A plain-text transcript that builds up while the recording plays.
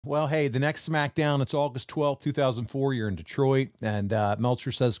Well, hey, the next SmackDown, it's August 12th, 2004. You're in Detroit. And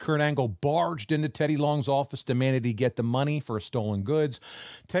Meltzer says Kurt Angle barged into Teddy Long's office, demanded he get the money for stolen goods.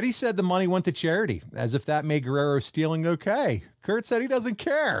 Teddy said the money went to charity, as if that made Guerrero stealing okay. Kurt said he doesn't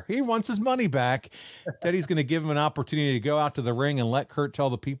care. He wants his money back. Teddy's going to give him an opportunity to go out to the ring and let Kurt tell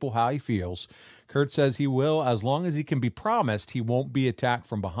the people how he feels. Kurt says he will, as long as he can be promised he won't be attacked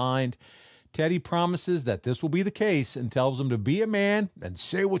from behind. Teddy promises that this will be the case and tells him to be a man and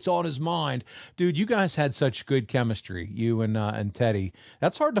say what's on his mind. Dude, you guys had such good chemistry, you and Teddy.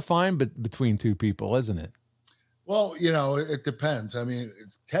 That's hard to find between two people, isn't it? Well, it depends. I mean,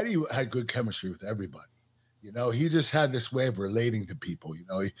 Teddy had good chemistry with everybody. He just had this way of relating to people.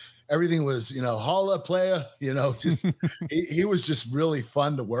 Everything was, holla playa, just he was just really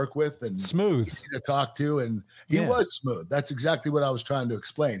fun to work with and smooth, easy to talk to. And he was smooth. That's exactly what I was trying to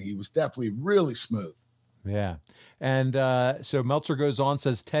explain. He was definitely really smooth. Yeah. And so Meltzer goes on,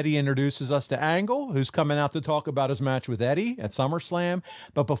 says Teddy introduces us to Angle, who's coming out to talk about his match with Eddie at SummerSlam.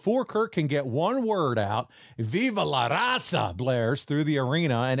 But before Kurt can get one word out, Viva la Raza blares through the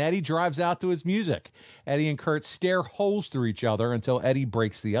arena, and Eddie drives out to his music. Eddie and Kurt stare holes through each other until Eddie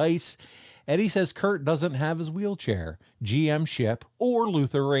breaks the ice. Eddie says Kurt doesn't have his wheelchair, GM ship, or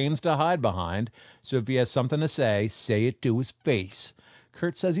Luther Reigns to hide behind. So if he has something to say it to his face.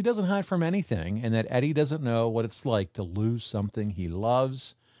 Kurt says he doesn't hide from anything and that Eddie doesn't know what it's like to lose something he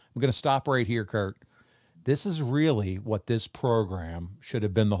loves. I'm going to stop right here, Kurt. This is really what this program should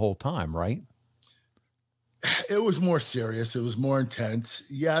have been the whole time, right? It was more serious. It was more intense.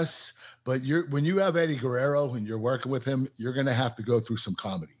 Yes, but when you have Eddie Guerrero and you're working with him, you're going to have to go through some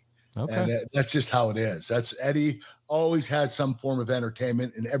comedy. Okay. And that's just how it is. That's Eddie always had some form of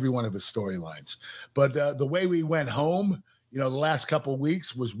entertainment in every one of his storylines. But the way we went home, the last couple of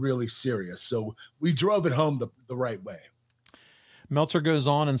weeks was really serious. So we drove it home the right way. Meltzer goes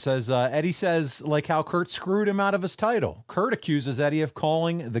on and says, Eddie says, like how Kurt screwed him out of his title. Kurt accuses Eddie of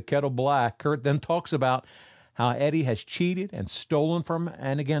calling the kettle black. Kurt then talks about how Eddie has cheated and stolen from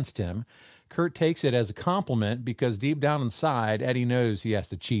and against him. Kurt takes it as a compliment because deep down inside, Eddie knows he has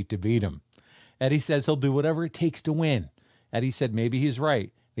to cheat to beat him. Eddie says he'll do whatever it takes to win. Eddie said maybe he's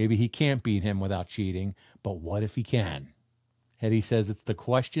right. Maybe he can't beat him without cheating, but what if he can? Eddie says it's the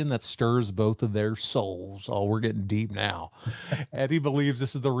question that stirs both of their souls. Oh, we're getting deep now. Eddie believes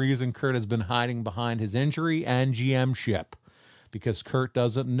this is the reason Kurt has been hiding behind his injury and GM ship, because Kurt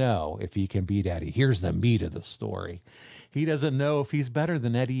doesn't know if he can beat Eddie. Here's the meat of the story. He doesn't know if he's better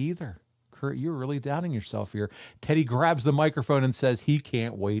than Eddie either. Kurt, you're really doubting yourself here. Teddy grabs the microphone and says he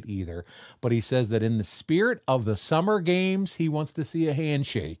can't wait either. But he says that in the spirit of the Summer Games, he wants to see a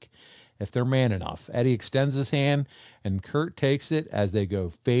handshake. If they're man enough. Eddie extends his hand, and Kurt takes it as they go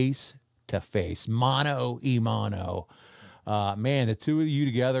face to face. Mano y mano. Man, the two of you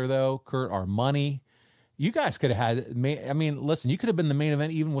together, though, Kurt, are money. You guys could have had, listen, you could have been the main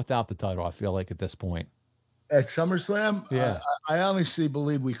event even without the title, I feel like, at this point. At SummerSlam? Yeah. I honestly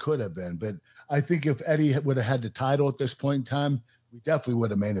believe we could have been, but I think if Eddie would have had the title at this point in time, we definitely would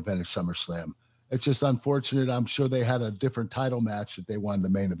have main evented SummerSlam. It's just unfortunate. I'm sure they had a different title match that they wanted the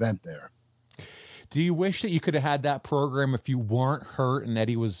main event there. Do you wish that you could have had that program if you weren't hurt and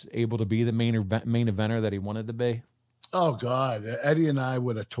Eddie was able to be the main eventer that he wanted to be? Oh, God. Eddie and I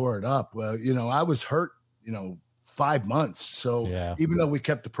would have tore it up. Well, I was hurt, 5 months. So even though we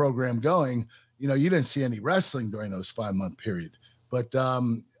kept the program going, you didn't see any wrestling during those 5-month period. But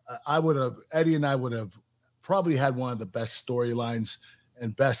Eddie and I would have probably had one of the best storylines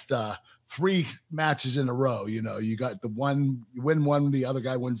and best 3 matches in a row. You got the one, you win one, the other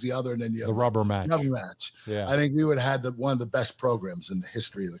guy wins the other, and then you have the rubber match. Yeah, I think we would have had one of the best programs in the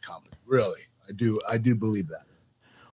history of the company. Really, I do believe that.